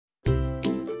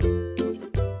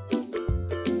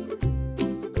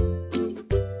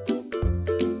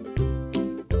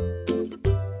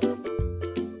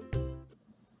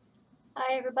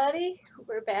everybody,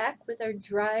 we're back with our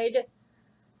dried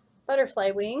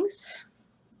butterfly wings.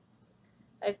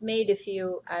 I've made a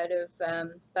few out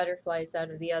of butterflies out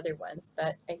of the other ones,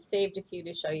 but I saved a few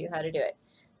to show you how to do it.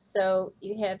 So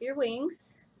you have your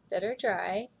wings that are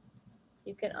dry.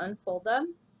 You can unfold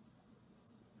them.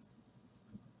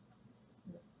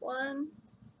 This one,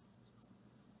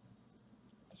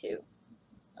 two.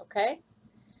 Okay.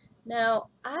 Now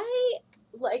I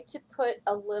like to put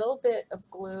a little bit of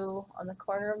glue on the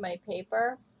corner of my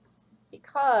paper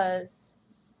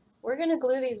because we're going to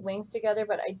glue these wings together,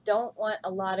 but I don't want a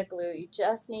lot of glue. You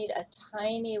just need a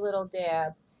tiny little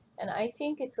dab. And I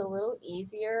think it's a little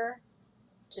easier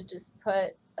to just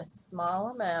put a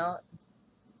small amount.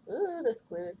 Ooh, this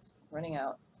glue is running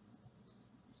out.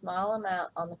 Small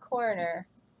amount on the corner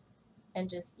and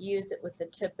just use it with the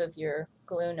tip of your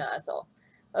glue nozzle.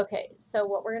 Okay, so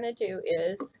what we're going to do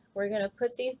is we're going to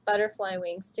put these butterfly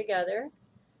wings together.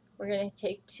 We're going to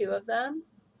take two of them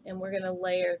and we're going to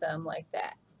layer them like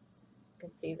that. You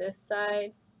can see this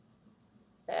side,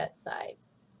 that side.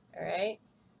 All right.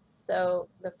 So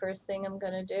the first thing I'm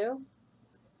going to do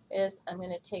is I'm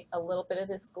going to take a little bit of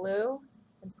this glue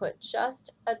and put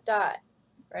just a dot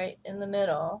right in the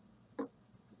middle.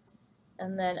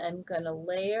 And then I'm going to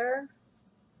layer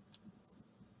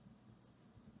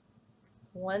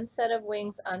one set of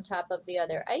wings on top of the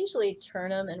other. I usually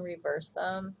turn them and reverse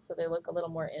them so they look a little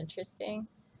more interesting.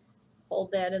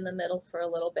 Hold that in the middle for a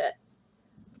little bit.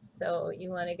 So you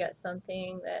want to get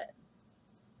something that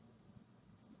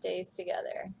stays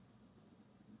together.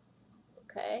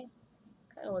 Okay,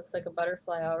 kind of looks like a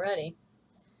butterfly already.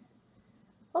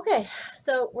 Okay,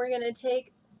 so we're going to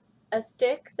take a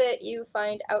stick that you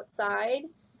find outside.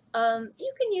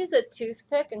 You can use a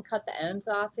toothpick and cut the ends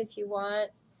off if you want,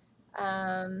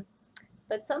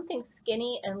 but something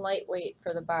skinny and lightweight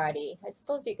for the body. I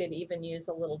suppose you could even use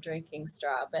a little drinking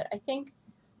straw, but I think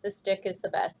the stick is the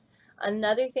best.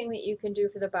 Another thing that you can do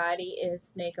for the body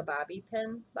is make a bobby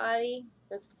pin body.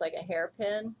 This is like a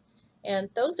hairpin. And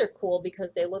those are cool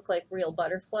because they look like real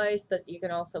butterflies, but you can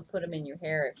also put them in your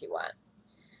hair if you want.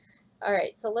 All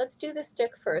right, so let's do the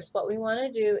stick first. What we want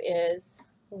to do is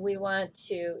we want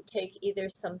to take either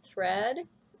some thread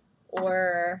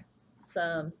or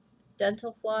some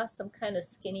dental floss, some kind of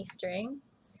skinny string,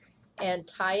 and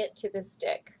tie it to the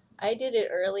stick. I did it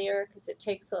earlier because it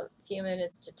takes a few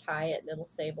minutes to tie it and it'll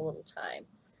save a little time.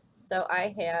 So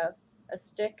I have a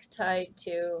stick tied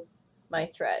to my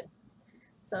thread.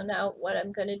 So now what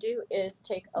I'm going to do is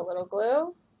take a little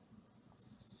glue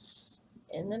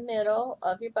in the middle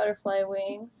of your butterfly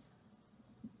wings,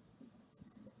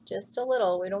 just a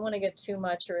little. We don't want to get too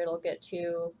much or it'll get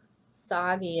too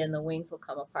soggy and the wings will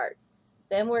come apart.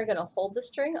 Then we're going to hold the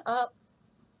string up,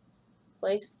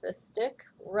 place the stick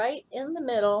right in the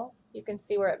middle. You can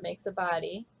see where it makes a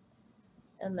body,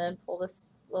 and then pull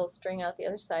this little string out the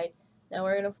other side. Now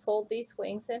we're going to fold these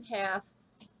wings in half,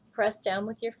 press down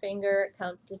with your finger,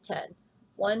 count to 10.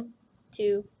 1,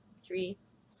 2, 3,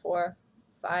 4,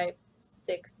 5,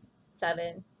 6,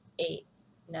 7, 8,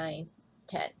 9,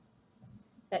 10.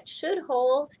 That should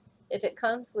hold. If it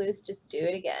comes loose, just do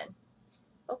it again.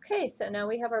 Okay, so now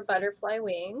we have our butterfly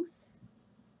wings,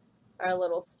 our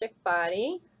little stick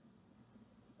body,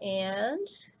 and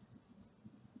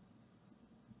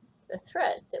the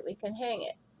thread that we can hang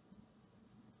it,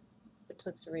 which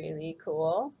looks really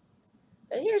cool.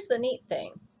 But here's the neat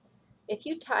thing. If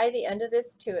you tie the end of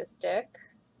this to a stick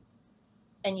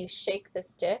and you shake the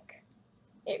stick,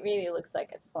 it really looks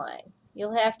like it's flying.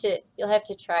 You'll have to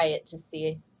try it to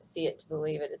see it to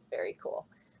believe it. It's very cool.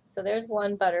 So there's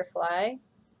one butterfly.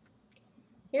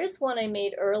 Here's one I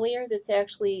made earlier that's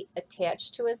actually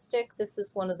attached to a stick. This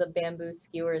is one of the bamboo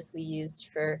skewers we used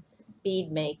for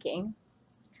bead making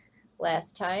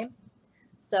last time.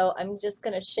 So I'm just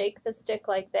going to shake the stick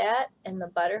like that, and the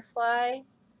butterfly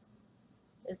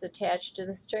is attached to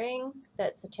the string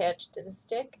that's attached to the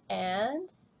stick,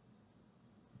 and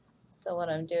so what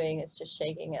I'm doing is just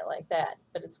shaking it like that,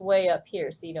 but it's way up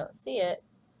here so you don't see it.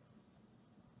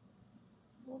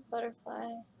 Little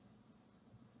butterfly.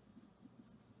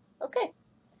 Okay.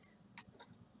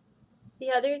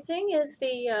 The other thing is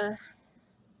the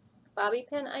bobby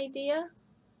pin idea.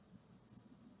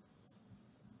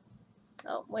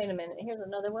 Oh, wait a minute. Here's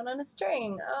another one on a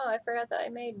string. Oh, I forgot that I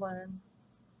made one.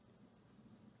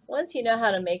 Once you know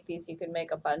how to make these, you can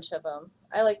make a bunch of them.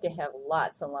 I like to have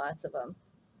lots and lots of them.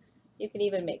 You can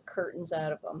even make curtains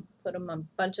out of them. Put them on,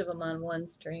 a bunch of them on one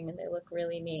string, and they look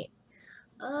really neat.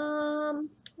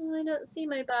 I don't see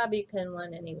my bobby pin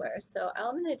one anywhere, so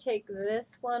I'm going to take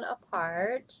this one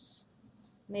apart.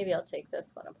 Maybe I'll take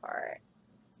this one apart.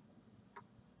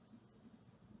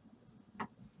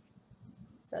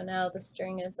 So now the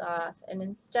string is off, and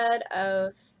instead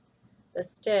of the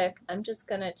stick, I'm just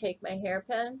going to take my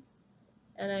hairpin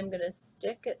and I'm going to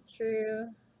stick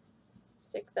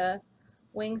the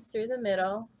wings through the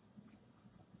middle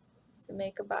to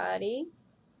make a body.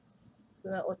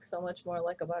 Doesn't that look so much more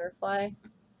like a butterfly?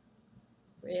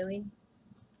 Really?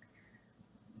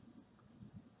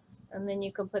 And then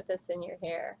you can put this in your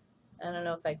hair. I don't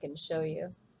know if I can show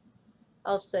you.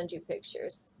 I'll send you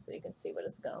pictures so you can see what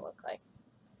it's going to look like.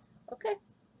 Okay.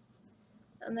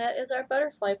 And that is our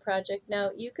butterfly project.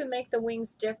 Now you can make the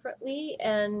wings differently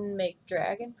and make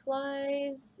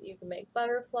dragonflies, you can make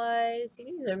butterflies, you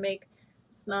can either make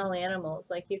small animals,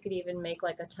 like you could even make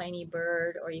like a tiny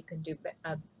bird, or you can do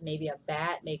maybe a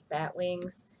bat, make bat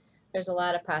wings. There's a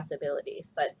lot of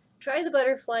possibilities, but try the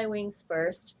butterfly wings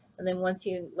first, and then once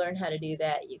you learn how to do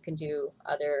that, you can do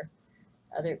other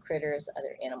critters,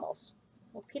 other animals.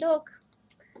 Okie doke.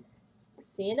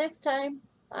 See you next time.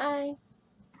 Bye.